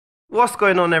What's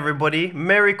going on, everybody?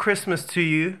 Merry Christmas to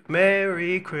you.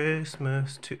 Merry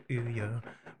Christmas to you.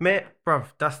 Bruv,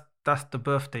 that's the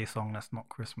birthday song. That's not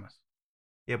Christmas.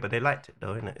 Yeah, but they liked it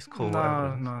though, innit? It's cool. No,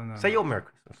 Whatever. no, no, Say no. your Merry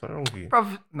Christmas. What's wrong with you?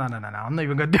 Bruv, no. I'm not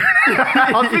even gonna do it.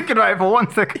 I was thinking about it for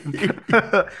 1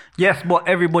 second. Yes, but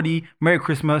everybody, Merry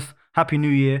Christmas, Happy New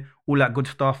Year, all that good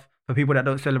stuff. For people that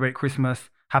don't celebrate Christmas,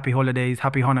 Happy Holidays,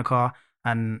 Happy Hanukkah,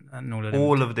 and all of them.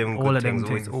 All of them All good of them things.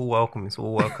 It's things. all welcome. It's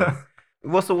all welcome.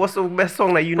 What's the best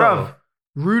song that you know Bruv, of?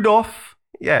 Rudolph.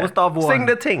 Yeah. What's the other Sing one?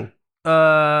 the ting.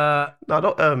 Uh, No,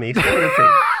 don't me. Sing the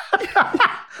ting.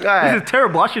 Alright. This is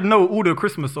terrible. I should know all the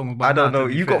Christmas songs. By I don't now, know.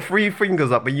 to be You fair. got 3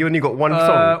 fingers up, but you only got one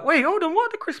song. Wait, hold on. What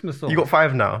are the Christmas songs? You got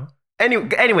 5 now.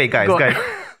 Anyway, guys.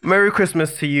 Merry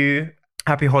Christmas to you.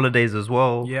 Happy holidays as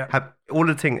well. Yeah. All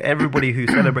the thing. Everybody who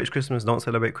celebrates Christmas, don't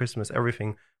celebrate Christmas,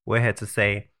 everything. We're here to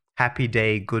say happy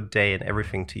day, good day, and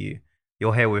everything to you.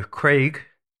 You're here with Craig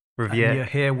And Riviere. you're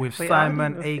here with Wait, I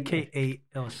Simon, didn't even aka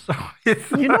El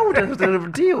You know the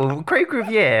deal. Craig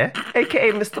Riviere,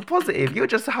 aka Mr. Positive. You're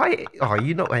just high. Oh,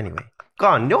 you know. Anyway, go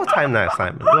on. Your time now,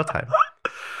 Simon. Your time.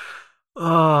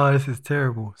 Oh, this is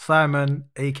terrible. Simon,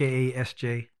 aka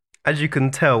SJ. As you can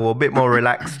tell, we're a bit more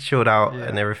relaxed, chilled out, Yeah.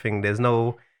 and everything. There's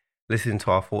no listening to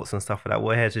our thoughts and stuff like that.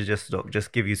 We're here to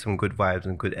just give you some good vibes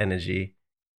and good energy,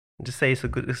 and just say it's a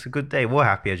good day. We're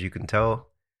happy, as you can tell.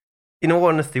 In all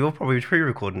honesty, we're probably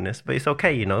pre-recording this, but it's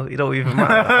okay. You know, it don't even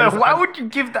matter. Why would you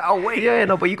give that away? Yeah,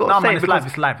 no, but you got to No, say man, it it's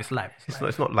because live. It's live. It's live.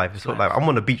 it's not live. It's not live. I'm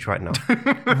on the beach right now.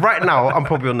 Right now, I'm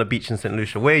probably on the beach in St.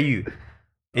 Lucia. Where are you?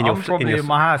 I'm probably in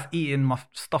my house eating my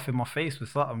stuff in my face with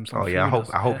something. Oh yeah, I food or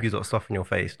hope something. you got stuff in your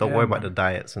face. Don't Yeah, worry about man. the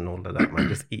diets and all of that, man.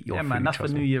 Just eat your Yeah, food. man, that's the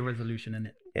trust New me. Year resolution, isn't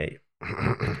it? Yeah.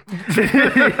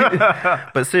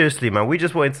 But seriously, man, we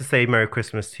just wanted to say Merry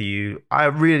Christmas to you. I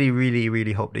really, really,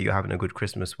 really hope that you're having a good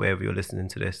Christmas wherever you're listening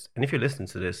to this. And if you're listening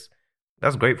to this,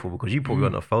 that's grateful because you're probably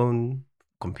on a phone,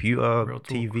 computer, Real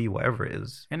talk. TV, whatever it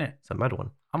is. Innit? It's a mad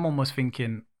one. I'm almost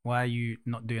thinking, why are you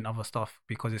not doing other stuff?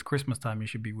 Because it's Christmas time, you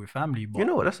should be with family. But You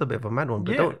know what? That's a bit of a mad one.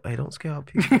 But Yeah. don't scare our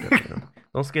people.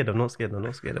 Don't scare them. Don't scare them.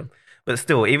 Don't scare them. But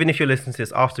still, even if you're listening to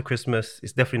this after Christmas,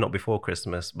 it's definitely not before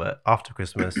Christmas. But after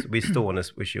Christmas, we still want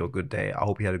to wish you a good day. I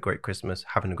hope you had a great Christmas,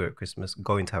 having a great Christmas,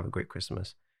 going to have a great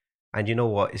Christmas. And you know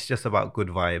what? It's just about good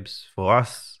vibes for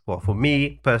us. Well, for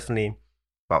me personally,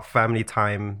 about family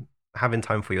time, having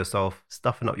time for yourself,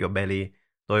 stuffing up your belly.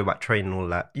 Don't worry about training and all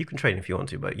that. You can train if you want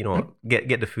to, but you know what?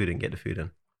 Get the food in. Get the food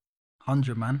in.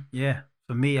 100, man. Yeah.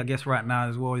 For me, I guess right now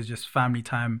as well is just family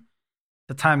time.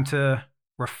 The time to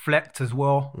reflect as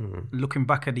well. Looking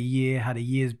back at the year, how the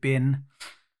year's been.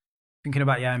 Thinking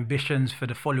about your ambitions for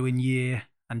the following year.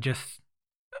 And just,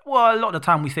 well, a lot of the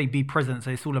time we say be present.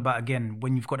 So it's all about, again,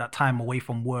 when you've got that time away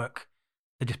from work,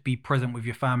 to just be present with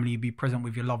your family, be present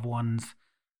with your loved ones.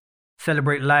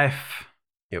 Celebrate life.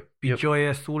 Yep. Be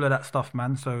joyous, all of that stuff,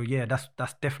 man. So yeah, that's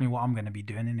definitely what I'm gonna be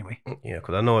doing anyway. Yeah,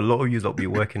 because I know a lot of you will be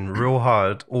working real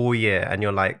hard all year, and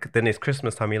you're like, then it's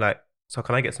Christmas time. You're like, so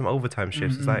can I get some overtime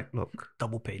shifts? It's like, look,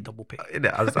 Double pay, double pay.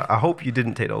 I hope you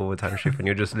didn't take the overtime shift and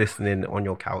you're just listening on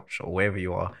your couch or wherever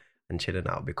you are and chilling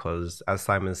out. Because as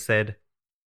Simon said,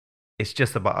 it's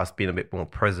just about us being a bit more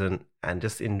present and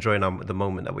just enjoying the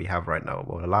moment that we have right now.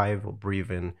 We're alive, we're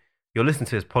breathing. You're listening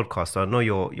to this podcast, so I know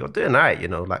you're doing all right, you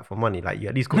know, like for money. Like you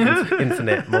at least got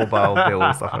internet, mobile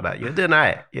bill, stuff like that. You're doing all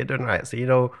right. You're doing all right. So, you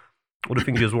know, all the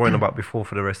things you was worrying about before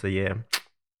for the rest of the year,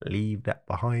 leave that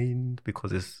behind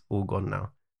because it's all gone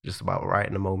now. Just about right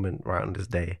in the moment, right on this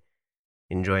day,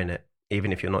 enjoying it.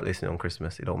 Even if you're not listening on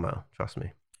Christmas, it don't matter. Trust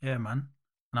me. Yeah, man.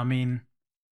 And I mean,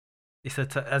 it's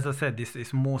as I said,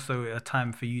 it's more so a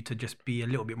time for you to just be a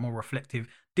little bit more reflective.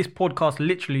 This podcast,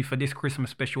 literally for this Christmas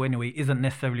special anyway, isn't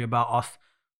necessarily about us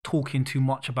talking too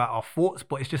much about our thoughts,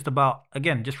 but it's just about,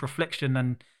 again, just reflection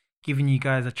and giving you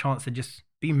guys a chance to just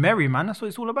be merry, man. That's what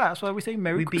it's all about. That's why we say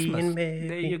Merry We Christmas. being merry.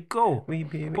 There you go. Put a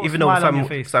even though smile on your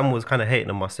face. Sam was kind of hating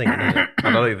on my singing, innit?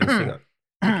 I don't even sing it.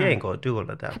 You ain't got to do all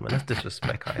of that, man. That's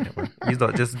disrespect out here, man. He's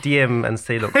not just DM and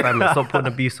say, look, Simon, stop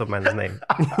putting abuse on man's name.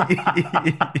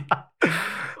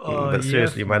 Oh, But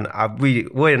seriously, yes, man,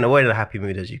 we're in a happy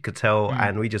mood, as you could tell,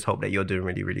 and we just hope that you're doing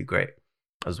really, really great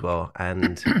as well.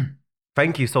 And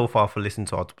thank you so far for listening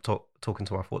to our Talking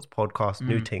to Our Thoughts podcast,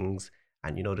 new things,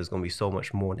 and you know there's going to be so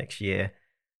much more next year.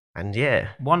 And yeah,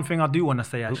 One thing I do want to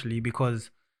say actually, because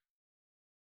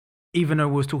even though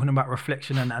we was talking about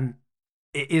reflection and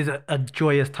it is a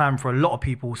joyous time for a lot of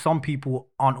people, some people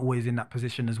aren't always in that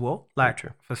position as well. Like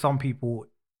true. for some people,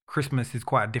 Christmas is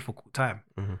quite a difficult time.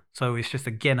 So it's just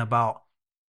again about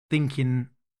thinking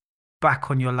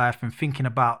back on your life and thinking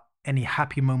about any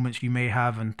happy moments you may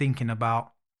have and thinking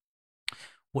about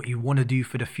what you want to do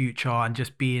for the future, and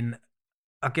just being,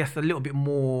 I guess, a little bit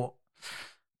more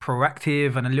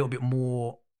proactive and a little bit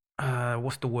more,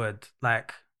 what's the word?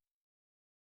 Like,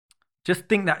 just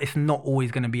think that it's not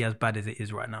always going to be as bad as it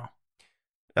is right now.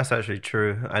 That's actually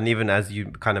true. And even as you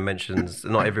kind of mentioned,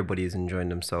 not everybody is enjoying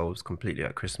themselves completely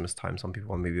at Christmas time. Some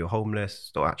people are maybe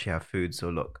homeless, don't actually have food. So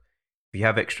look, if you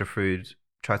have extra food,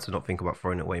 try to not think about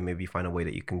throwing it away. Maybe find a way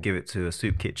that you can give it to a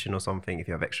soup kitchen or something. If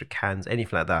you have extra cans,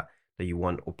 anything like that you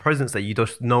want, or presents that you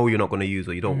just know you're not going to use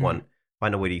or you don't want,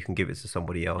 find a way that you can give it to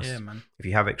somebody else. Yeah, man. If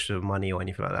you have extra money or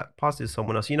anything like that, pass it to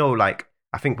someone else. You know, like,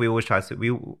 I think we always try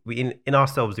to, we in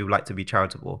ourselves, we would like to be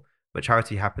charitable. But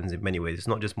charity happens in many ways. It's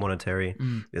not just monetary.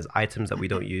 There's items that we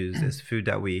don't use. There's food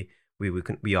that we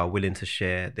are willing to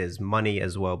share. There's money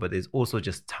as well, but there's also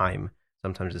just time.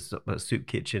 Sometimes it's a soup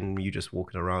kitchen. You just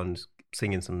walking around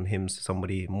singing some hymns to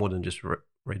somebody, more than just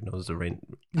Red Nose the Rain,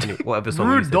 whatever song.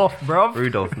 Rudolph, bro.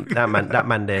 Rudolph, that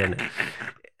man there. Innit?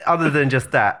 Other than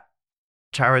just that,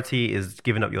 charity is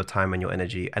giving up your time and your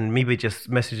energy, and maybe just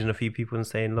messaging a few people and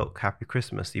saying, look, happy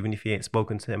Christmas, even if you ain't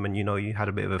spoken to them and you know you had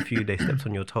a bit of a few, they stepped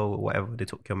on your toe or whatever, they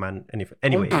took your man.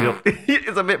 Anyway, you know,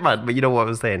 it's a bit mad, but you know what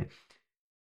I'm saying.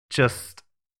 Just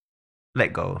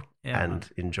let go and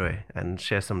enjoy and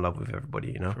share some love with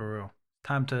everybody, you know. For real.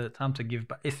 Time to give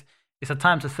back. It's a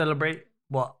time to celebrate,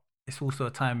 but it's also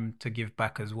a time to give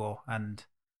back as well. And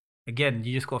again,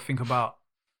 you just got to think about,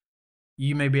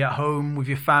 you may be at home with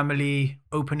your family,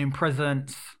 opening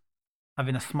presents,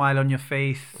 having a smile on your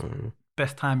face,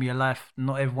 best time of your life.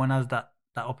 Not everyone has that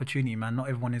opportunity, man. Not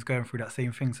everyone is going through that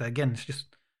same thing. So again, it's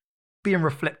just being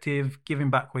reflective,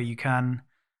 giving back where you can.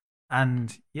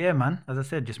 And yeah, man, as I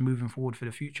said, just moving forward for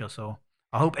the future. So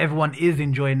I hope everyone is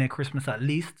enjoying their Christmas at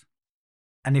least.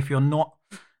 And if you're not,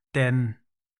 then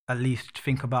at least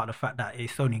think about the fact that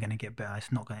it's only going to get better.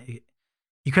 It's not going to,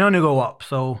 you can only go up.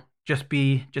 So just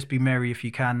be merry if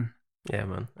you can. Yeah,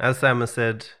 man. As Simon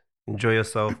said, enjoy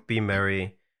yourself, be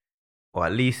merry, or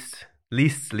at least,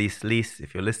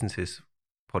 if you're listening to this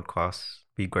podcast,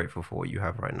 be grateful for what you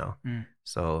have right now.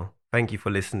 So thank you for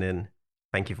listening.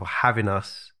 Thank you for having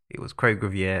us. It was Craig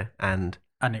Riviere and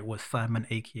it was Simon,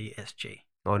 aka SJ.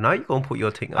 Oh, now you're going to put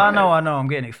your thing on. I know. I'm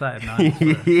getting excited now.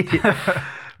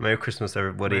 Merry Christmas,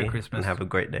 everybody. Merry Christmas. And have a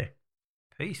great day.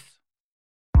 Peace.